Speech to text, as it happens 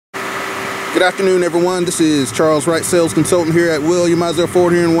Good afternoon, everyone. This is Charles Wright, sales consultant here at William Mizell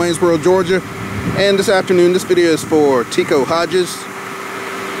Ford here in Waynesboro, Georgia. And this afternoon, this video is for Tico Hodges.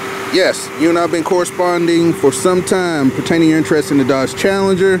 Yes, you and I have been corresponding for some time pertaining to your interest in the Dodge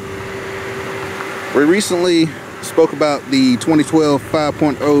Challenger. We recently spoke about the 2012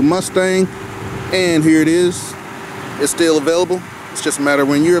 5.0 Mustang, and here it is. It's still available. It's just a matter of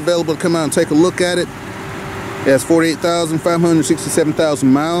when you're available to come out and take a look at it. It has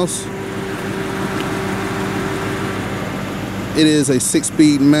 48,567,000 miles. It is a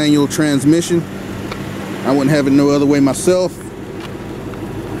 6-speed manual transmission. I wouldn't have it no other way myself.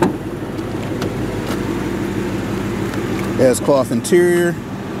 It has cloth interior,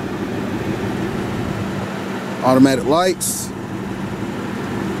 automatic lights.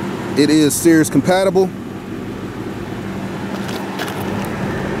 It is Series compatible.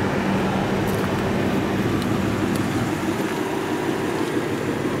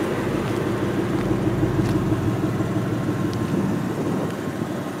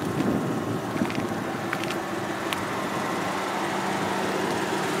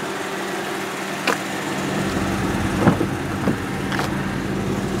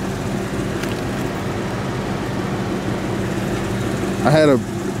 I had a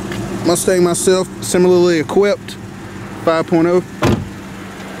Mustang myself, similarly equipped, 5.0.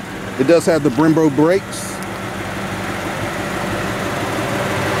 It does have the Brembo brakes.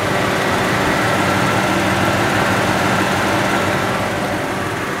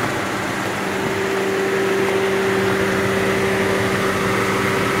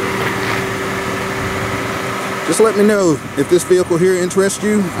 Just let me know if this vehicle here interests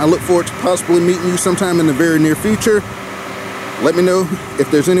you. I look forward to possibly meeting you sometime in the very near future. Let me know if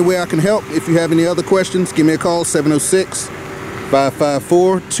there's any way I can help. If you have any other questions, give me a call,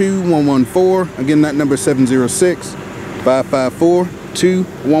 706-554-2114. Again, that number is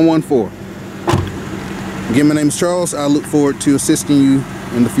 706-554-2114. Again, my name is Charles. I look forward to assisting you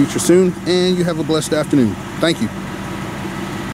in the future soon, and you have a blessed afternoon. Thank you.